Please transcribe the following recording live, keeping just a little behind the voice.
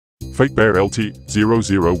Fake Bear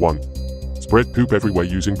LT001. Spread poop everywhere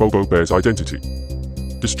using BoBoBear's identity.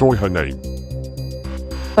 Destroy her name.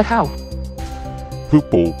 But how? Poop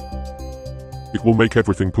ball. It will make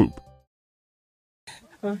everything poop.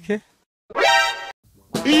 Okay.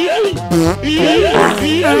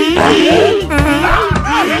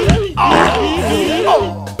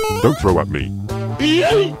 Don't throw at me.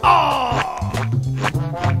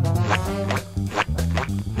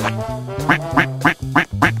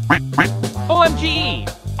 OMG!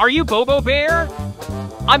 Are you BoBoBear?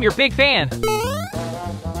 I'm your big fan.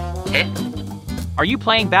 Are you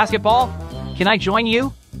playing basketball? Can I join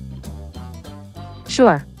you?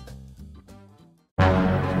 Sure.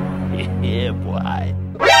 Yeah, boy.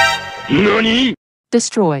 NANI?!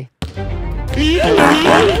 Destroy.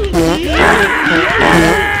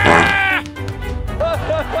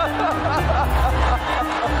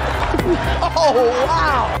 Oh,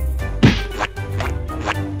 wow!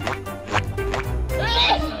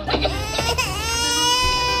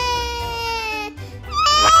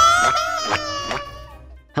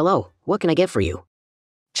 Hello, what can I get for you?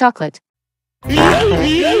 Chocolate.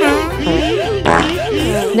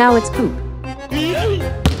 Now it's poop.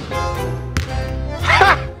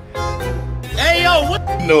 Hey yo, what?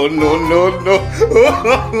 No.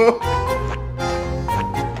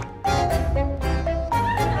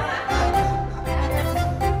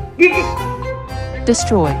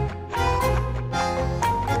 Destroy.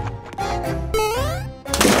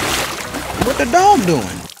 What the dog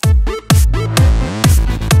doing?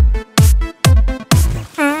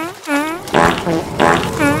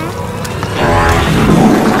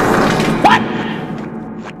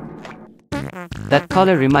 That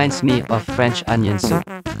color reminds me of French onion soup.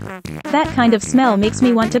 That kind of smell makes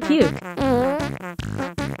me want to puke.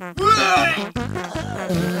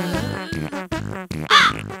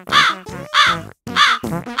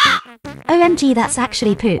 OMG, that's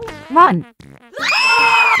actually poop. Run!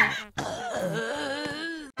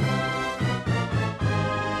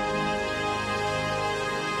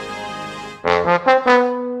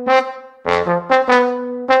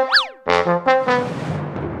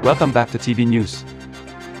 Welcome back to TV News.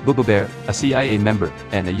 BoBoBear, a CIA member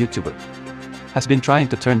and a YouTuber, has been trying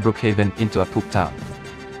to turn Brookhaven into a poop town.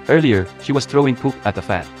 Earlier, she was throwing poop at a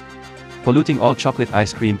fan, polluting all chocolate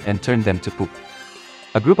ice cream and turned them to poop.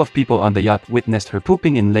 A group of people on the yacht witnessed her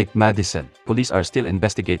pooping in Lake Madison. Police are still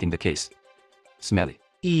investigating the case. Smelly.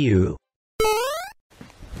 Ew.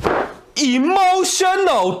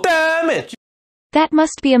 Emotional damage! That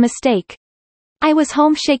must be a mistake. I was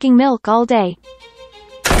home shaking milk all day.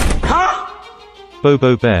 Huh?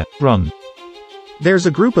 BoBoBear, run. There's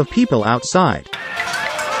a group of people outside.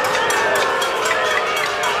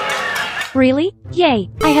 Really? Yay,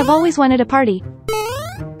 I have always wanted a party.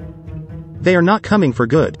 They are not coming for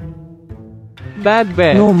good. Bad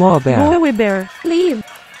bear. No more bear. BoBoBear, leave.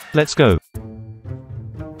 Let's go.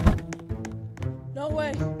 No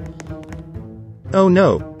way. Oh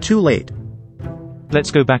no, too late.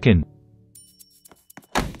 Let's go back in.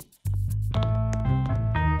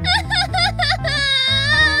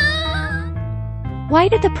 Why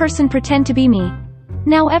did the person pretend to be me?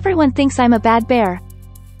 Now everyone thinks I'm a bad bear.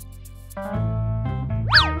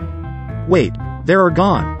 Wait, they are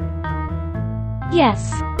gone.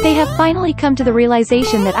 Yes, they have finally come to the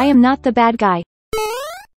realization that I am not the bad guy.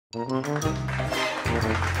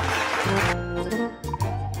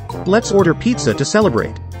 Let's order pizza to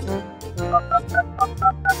celebrate.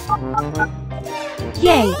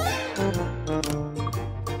 Yay!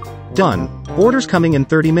 Done. Order's coming in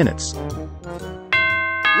 30 minutes.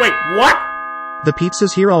 Wait, what? The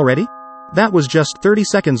pizza's here already? That was just 30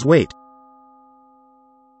 seconds wait.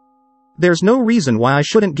 There's no reason why I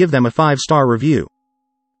shouldn't give them a 5-star review.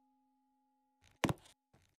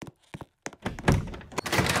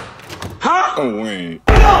 Huh? Oh, wait.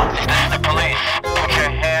 The police, put your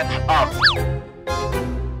hands up.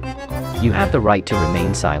 You have the right to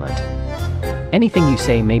remain silent. Anything you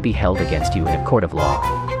say may be held against you in a court of law.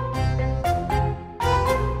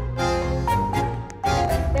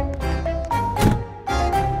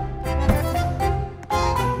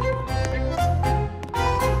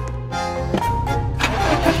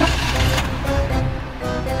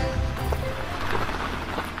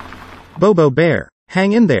 BoBoBear,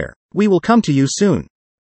 hang in there. We will come to you soon.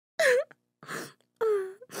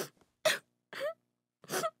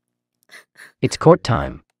 It's court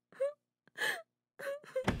time.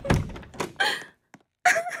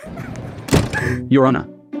 Your Honor,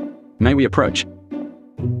 may we approach?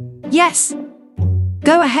 Yes.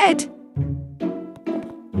 Go ahead.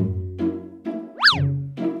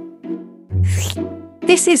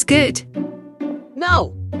 This is good.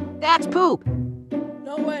 No! That's poop.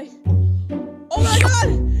 No way. Oh my god!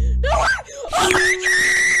 No way! Oh my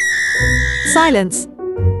god! Silence.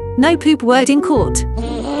 No poop word in court.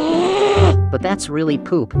 But that's really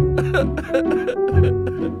poop.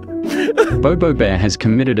 BoBoBear has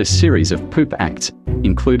committed a series of poop acts,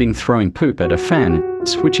 including throwing poop at a fan,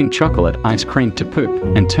 switching chocolate ice cream to poop,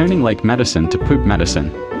 and turning Lake Madison to Poop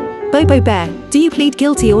Madison. BoBoBear, do you plead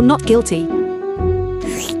guilty or not guilty?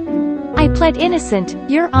 I pled innocent,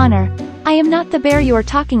 Your Honor. I am not the bear you are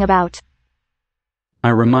talking about. I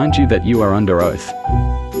remind you that you are under oath.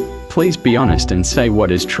 Please be honest and say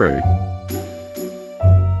what is true.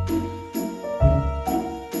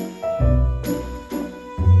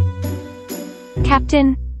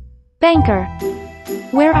 Captain Banker,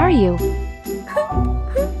 where are you?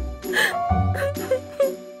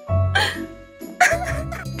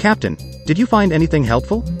 Captain, did you find anything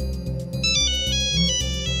helpful?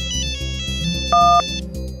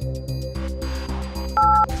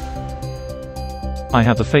 I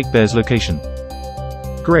have the fake bear's location.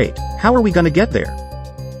 Great. How are we gonna get there?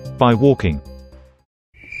 By walking.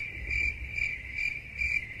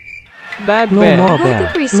 Bad bear. How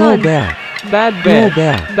could we son? Bad bear.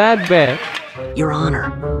 Bad bear. Your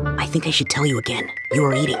Honor, I think I should tell you again. You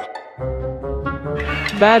are eating.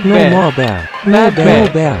 Bad bear. Bad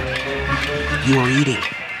bear. You are eating.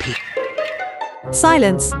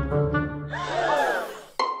 Silence.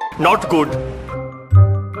 Not good.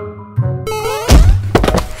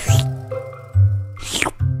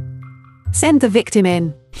 Send the victim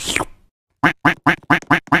in. Why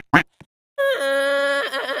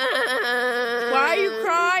are you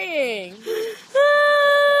crying?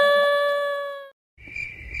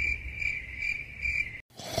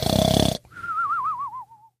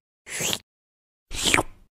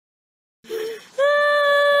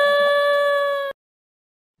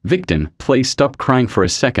 Victim, please stop crying for a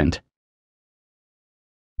second.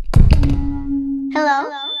 Hello?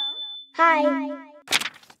 Hi.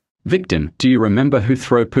 Victim, do you remember who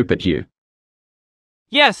threw poop at you?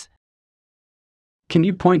 Yes. Can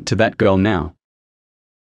you point to that girl now?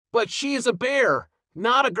 But she is a bear,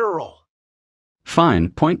 not a girl. Fine,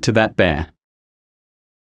 point to that bear.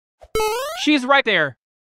 She's right there.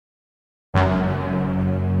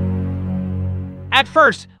 At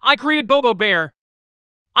first, I greeted BoBoBear.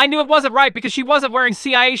 I knew it wasn't right because she wasn't wearing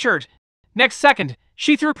CIA shirt. Next second,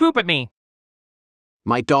 she threw poop at me.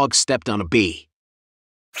 My dog stepped on a bee.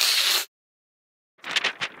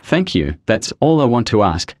 Thank you, that's all I want to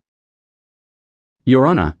ask. Your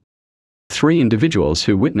Honor, 3 individuals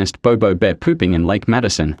who witnessed BoBoBear pooping in Lake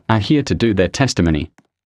Madison are here to do their testimony.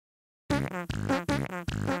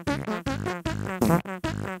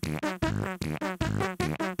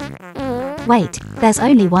 Wait, there's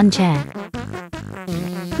only one chair.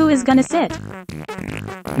 Who is gonna sit?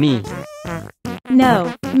 Me.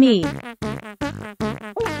 No, me.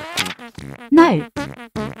 No.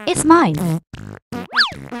 It's mine.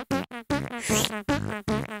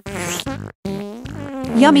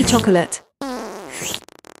 Yummy chocolate.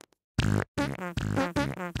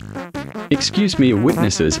 Excuse me,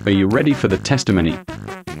 witnesses, are you ready for the testimony?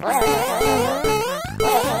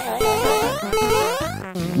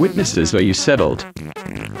 Witnesses, are you settled?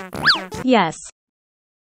 Yes.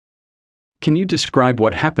 Can you describe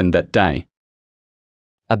what happened that day?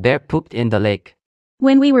 A bear pooped in the lake.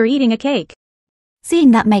 When we were eating a cake.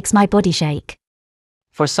 Seeing that makes my body shake.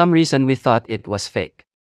 For some reason we thought it was fake.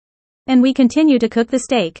 And we continue to cook the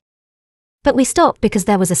steak. But we stopped because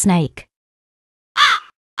there was a snake.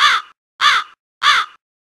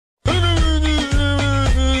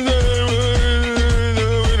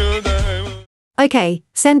 Okay,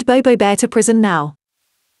 send BoBoBear to prison now.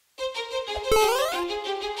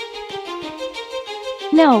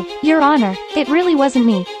 No, Your Honor, it really wasn't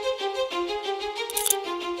me.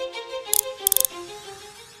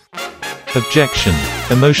 Objection.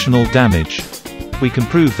 Emotional damage. We can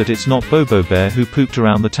prove that it's not BoBoBear who pooped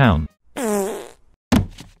around the town.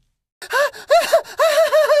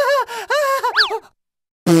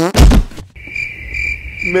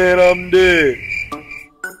 Man, I'm dead.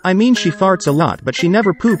 I mean, she farts a lot, but she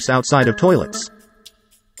never poops outside of toilets.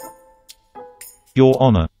 Your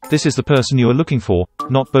Honor, this is the person you are looking for,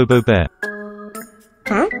 not BoBoBear.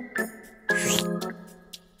 Huh?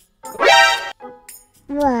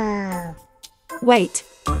 Wow. Wait.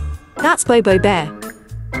 That's BoBoBear.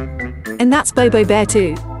 And that's BoBoBear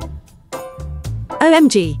too.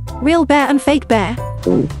 OMG, real bear and fake bear.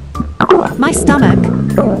 My stomach.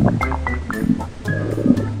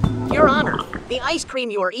 Your Honor, the ice cream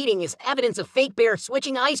you are eating is evidence of fake bear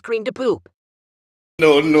switching ice cream to poop.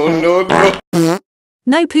 No.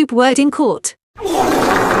 No poop word in court.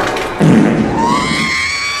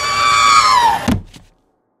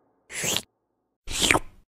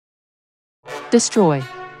 Destroy.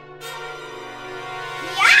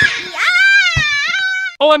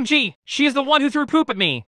 OMG, she is the one who threw poop at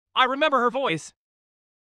me. I remember her voice.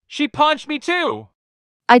 She punched me too.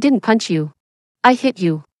 I didn't punch you. I hit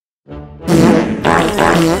you.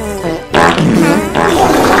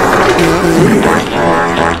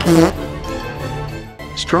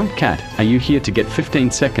 Strong Cat, are you here to get 15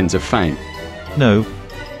 seconds of fame? No.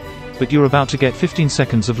 But you're about to get 15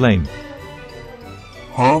 seconds of lame.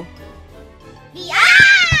 Huh?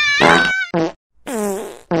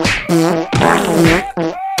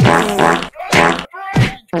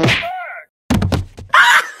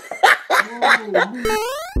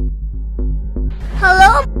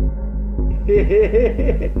 Hello?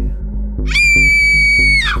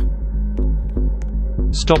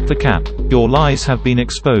 Stop the cap. Your lies have been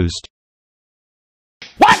exposed.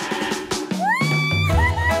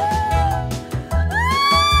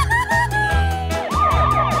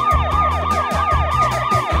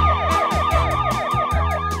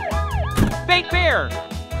 Fake bear!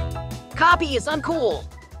 Copy is uncool.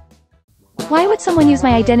 Why would someone use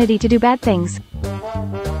my identity to do bad things?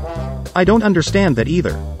 I don't understand that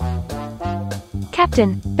either.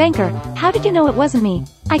 Captain, Banker, how did you know it wasn't me?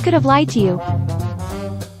 I could have lied to you.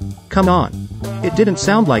 Come on. It didn't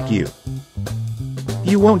sound like you.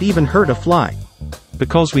 You won't even hurt a fly.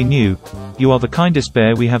 Because we knew. You are the kindest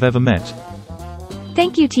bear we have ever met.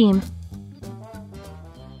 Thank you, team.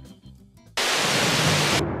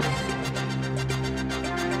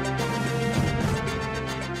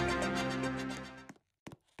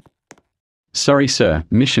 Sorry sir,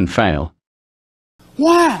 mission fail.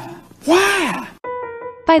 Why? Why?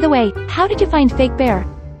 By the way, how did you find Fake Bear?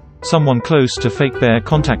 Someone close to Fake Bear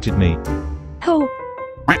contacted me. Who?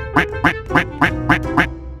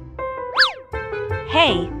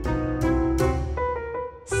 Hey.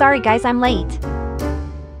 Sorry guys, I'm late.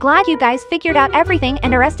 Glad you guys figured out everything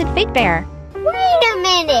and arrested Fake Bear. Wait a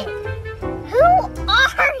minute. Who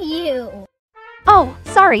are you? Oh,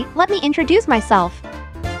 sorry, let me introduce myself.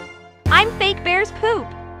 I'm Fake Bear's poop.